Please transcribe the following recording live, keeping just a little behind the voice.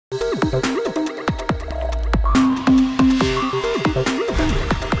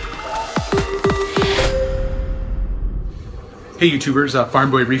Hey YouTubers, Farm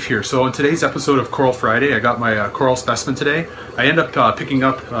Boy Reef here. So in today's episode of Coral Friday, I got my coral specimen today. I end up picking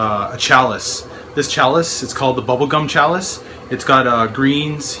up a chalice. This chalice, it's called the bubblegum chalice. It's got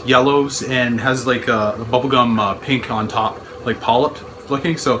greens, yellows, and has like a bubblegum pink on top, like polyp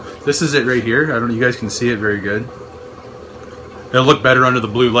looking. So this is it right here. I don't know, you guys can see it very good. It'll look better under the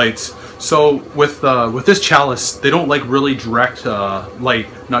blue lights. So with this chalice, they don't like really direct light,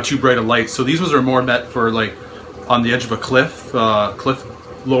 not too bright a light. So these ones are more meant for like on the edge of a cliff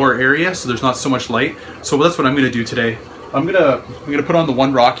lower area, so there's not so much light. So that's what I'm going to do today. I'm gonna put on the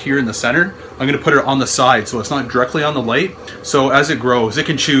one rock here in the center. I'm gonna put it on the side so it's not directly on the light. So as it grows, it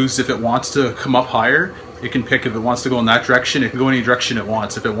can choose if it wants to come up higher. It can pick if it wants to go in that direction. It can go any direction it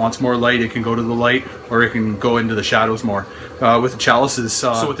wants. If it wants more light, it can go to the light, or it can go into the shadows more. With the chalices,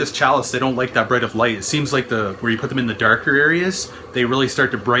 so with this chalice, they don't like that bright of light. It seems like where you put them in the darker areas, they really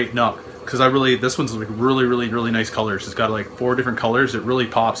start to brighten up. Because this one's like really nice colors. It's got like 4 different colors. It really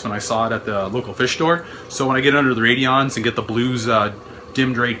pops when I saw it at the local fish store. So when I get under the radions and get the blues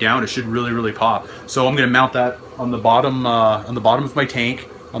dimmed right down, it should really pop. So I'm gonna mount that on the bottom of my tank,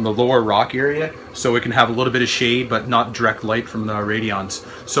 on the lower rock area, so it can have a little bit of shade but not direct light from the radions.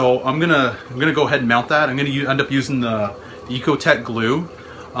 So I'm gonna go ahead and mount that. I'm gonna end up using the Ecotech glue.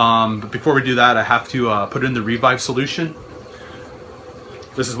 But before we do that, I have to put in the Revive solution.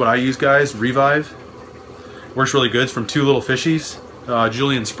 This is what I use, guys. Revive works really good. It's from Two Little Fishies,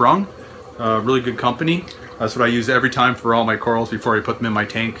 Julian Sprung, really good company. That's what I use every time for all my corals before I put them in my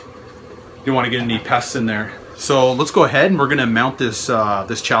tank. You don't want to get any pests in there. So let's go ahead and we're gonna mount this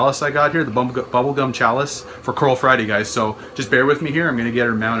this chalice I got here, the bubblegum chalice, for Coral Friday, guys. So just bear with me here. I'm gonna get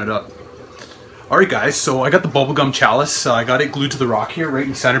her mounted up. All right, guys. So I got the bubblegum chalice. I got it glued to the rock here, right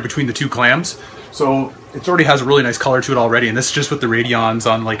in the center between the 2 clams. So it already has a really nice color to it already, and this is just with the radions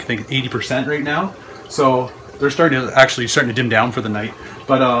on like I think 80% right now. So they're starting to dim down for the night.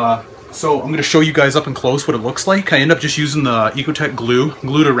 But so I'm going to show you guys up and close what it looks like. I end up just using the Ecotech glue,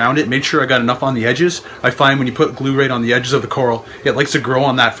 glued around it, made sure I got enough on the edges. I find when you put glue right on the edges of the coral, it likes to grow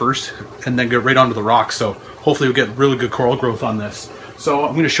on that first and then get right onto the rock. So hopefully we'll get really good coral growth on this. So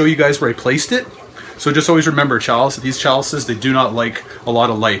I'm going to show you guys where I placed it. So just always remember, these chalices, they do not like a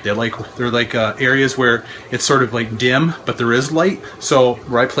lot of light. They're like areas where it's sort of like dim, but there is light. So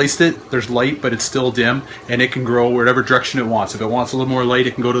where I placed it, there's light, but it's still dim, and it can grow whatever direction it wants. If it wants a little more light,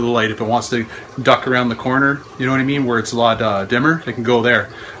 it can go to the light. If it wants to duck around the corner, you know what I mean, where it's a lot dimmer, it can go there.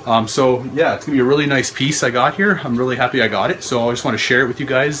 So yeah, it's gonna be a really nice piece I got here. I'm really happy I got it. So I just want to share it with you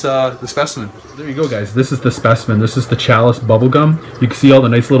guys, the specimen. There you go, guys. This is the specimen. This is the chalice bubblegum. You can see all the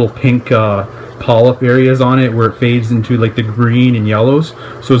nice little pink polyp areas on it where it fades into like the green and yellows.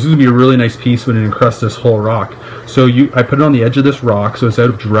 So this is gonna be a really nice piece when it encrusts this whole rock. So I put it on the edge of this rock, so it's out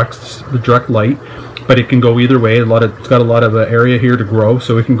of direct light, but it can go either way. It's got a lot of area here to grow,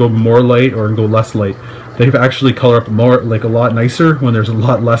 so it can go more light or it can go less light. They actually color up more, like a lot nicer when there's a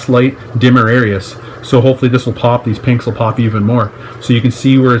lot less light, dimmer areas. So hopefully this will pop, these pinks will pop even more. So you can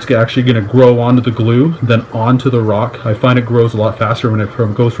see where it's actually going to grow onto the glue, then onto the rock. I find it grows a lot faster when it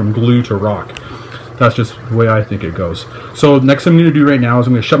goes from glue to rock. That's just the way I think it goes. So next thing I'm going to do right now is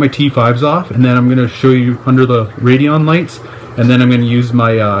I'm going to shut my T5s off, and then I'm going to show you under the radion lights, and then I'm going to use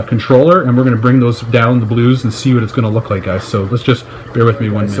my controller, and we're going to bring those down, the blues, and see what it's going to look like, guys. So let's just bear with me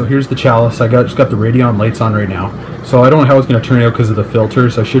 1 minute. So here's the chalice. I just got the radion lights on right now. So I don't know how it's going to turn out because of the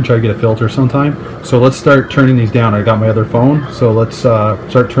filters. I should try to get a filter sometime. So let's start turning these down. I got my other phone. So let's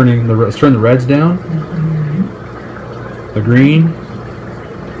start turning let's turn the reds down, the green,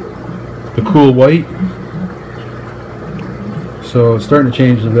 the cool white. So it's starting to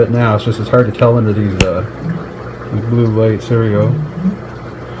change a bit now. It's hard to tell under these blue lights. There we go.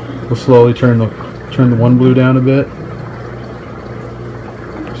 We'll slowly turn the one blue down a bit.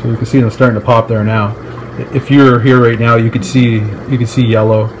 So you can see them starting to pop there now. If you're here right now, you can see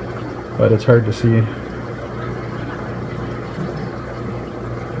yellow, but it's hard to see.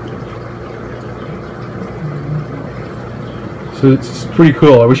 So it's pretty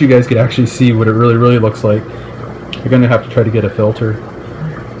cool. I wish you guys could actually see what it really looks like. You're gonna have to try to get a filter.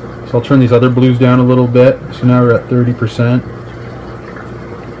 So I'll turn these other blues down a little bit. So now we're at 30%.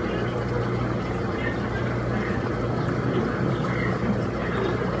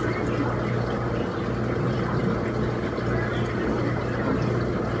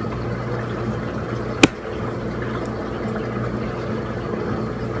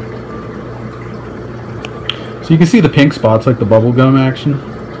 So you can see the pink spots like the bubblegum action.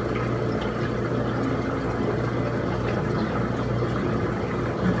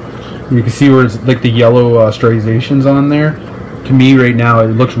 You can see where it's like the yellow striations on there. To me right now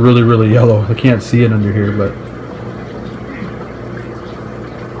it looks really yellow. I can't see it under here, but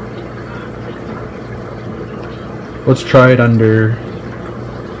Let's try it under.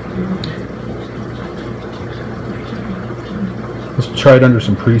 Let's try it under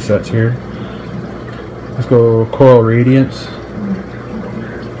some presets here. Let's go Coral Radiance,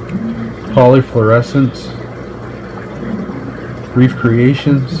 Polyfluorescence, Reef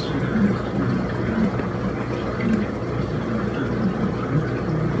Creations.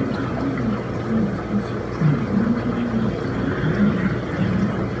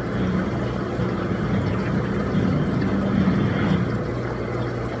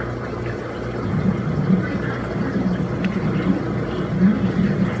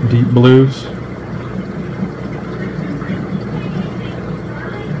 Deep blues.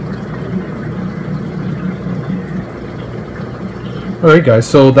 Alright guys,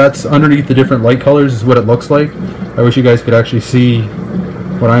 so that's underneath the different light colors is what it looks like. I wish you guys could actually see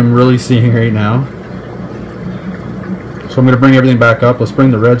what I'm really seeing right now. So I'm going to bring everything back up. Let's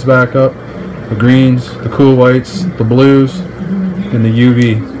bring the reds back up, the greens, the cool whites, the blues, and the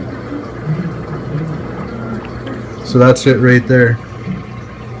UV. So that's it right there.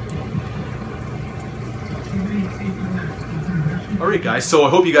 Alright guys, so I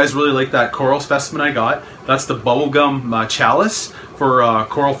hope you guys really like that coral specimen I got. That's the bubblegum chalice for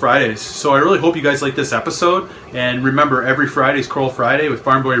Coral Fridays. So I really hope you guys like this episode. And remember, every Friday is Coral Friday with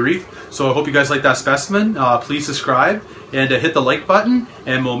Farm Boy Reef. So I hope you guys like that specimen. Please subscribe and hit the like button,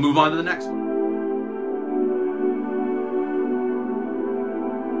 and we'll move on to the next one.